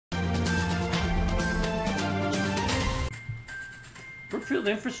Brookfield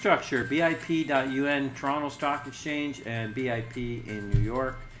Infrastructure, BIP.UN, Toronto Stock Exchange, and BIP in New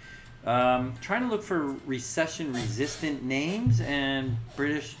York. Trying to look for recession-resistant names, and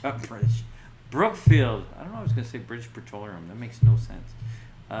Brookfield. I don't know, I was going to say British Petroleum. That makes no sense.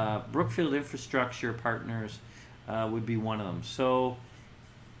 Brookfield Infrastructure Partners would be one of them. So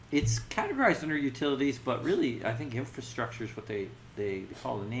it's categorized under utilities, but really I think infrastructure is what they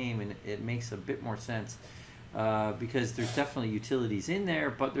call the name, and it makes a bit more sense because there's definitely utilities in there,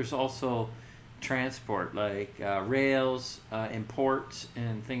 but there's also transport like rails, and ports,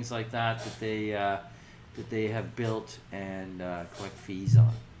 and things like that that they have built and collect fees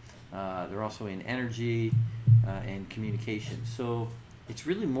on. They're also in energy and communication. So it's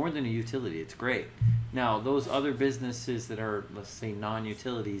really more than a utility. It's great. Now, those other businesses that are, let's say,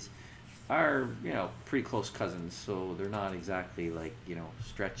 non-utilities are, pretty close cousins. So they're not exactly like,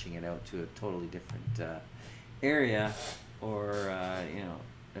 stretching it out to a totally different area or,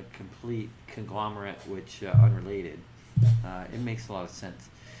 a complete conglomerate which unrelated. It makes a lot of sense.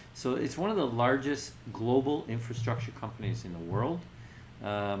 So it's one of the largest global infrastructure companies in the world.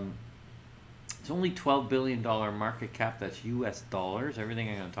 It's only $12 billion market cap. That's US dollars. Everything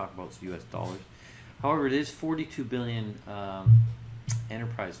I'm going to talk about is US dollars. However, it is 42 billion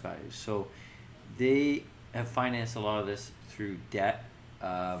enterprise value. So they have financed a lot of this through debt,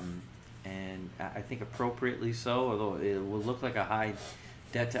 and I think appropriately so, although it will look like a high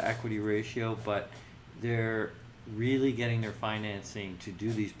debt to equity ratio, but they're really getting their financing to do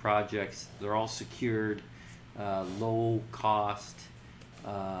these projects. They're all secured, low cost,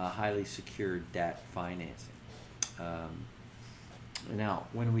 highly secured debt financing. Now,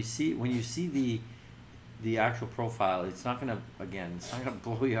 when you see the actual profile, it's not going to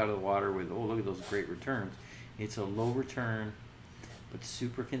blow you out of the water with, oh, look at those great returns. It's a low return, but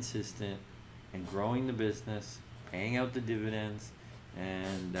super consistent and growing the business, paying out the dividends,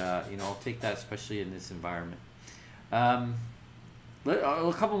 and I'll take that, especially in this environment. A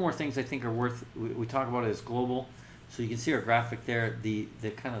couple more things I think are worth, we talk about it as global. So you can see our graphic there. The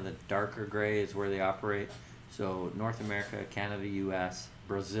kind of the darker gray is where they operate. So North America, Canada, US,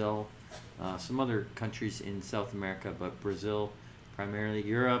 Brazil, some other countries in South America, but Brazil primarily,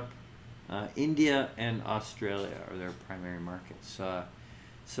 Europe, India, and Australia are their primary markets.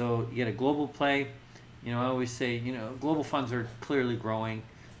 So you get a global play. I always say, global funds are clearly growing,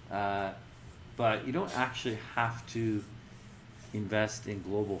 but you don't actually have to invest in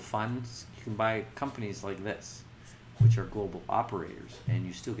global funds. You can buy companies like this, which are global operators, and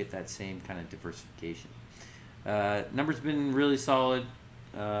you still get that same kind of diversification. Numbers been really solid.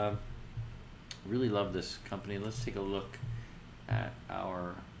 Really love this company. Let's take a look at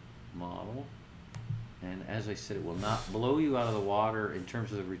our model. And as I said, it will not blow you out of the water in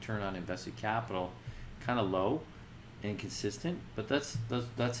terms of the return on invested capital. Kind of low and consistent, but that's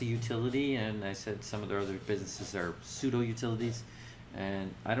a utility, and I said some of their other businesses are pseudo utilities,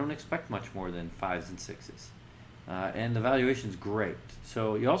 and I don't expect much more than 5s and 6s. And the valuation's great.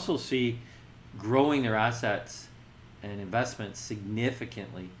 So you also see growing their assets and investments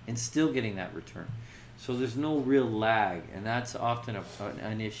significantly and still getting that return. So there's no real lag, and that's often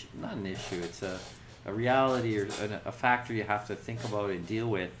an issue, not an issue, it's a reality or a factor you have to think about and deal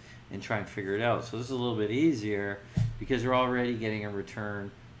with and try and figure it out. So this is a little bit easier because you're already getting a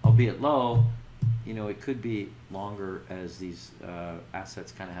return, albeit low. It could be longer as these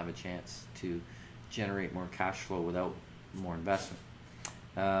assets kind of have a chance to generate more cash flow without more investment.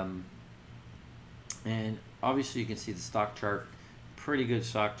 And obviously you can see the stock chart, pretty good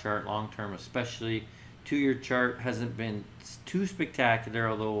stock chart, long term especially. 2-year chart hasn't been too spectacular,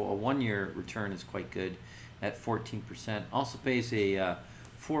 although a 1-year return is quite good at 14%. Also pays a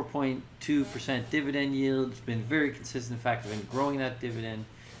 4.2% dividend yield. It's been very consistent. In fact, I've been growing that dividend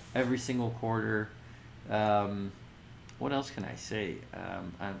every single quarter. What else can I say?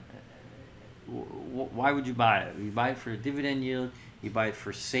 Why would you buy it? You buy it for a dividend yield. You buy it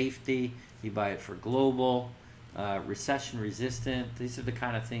for safety. You buy it for global, recession resistant. These are the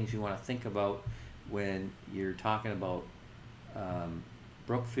kind of things you want to think about when you're talking about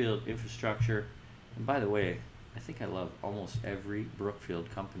Brookfield Infrastructure. And by the way, I think I love almost every Brookfield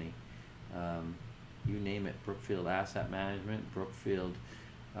company. You name it, Brookfield Asset Management, Brookfield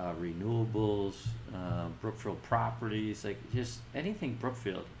Renewables, Brookfield Properties, like just anything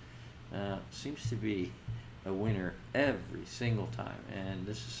Brookfield seems to be a winner every single time. And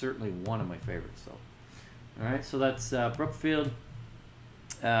this is certainly one of my favorites though. All right, so that's Brookfield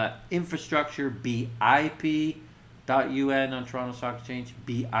Infrastructure, BIP.UN on Toronto Stock Exchange,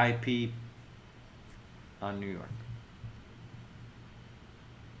 BIP on New York.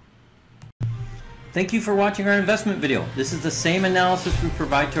 Thank you for watching our investment video. This is the same analysis we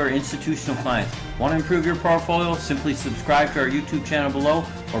provide to our institutional clients. Want to improve your portfolio? Simply subscribe to our YouTube channel below,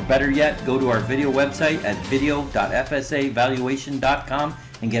 or better yet, go to our video website at video.fsavaluation.com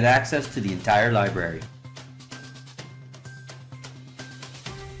and get access to the entire library.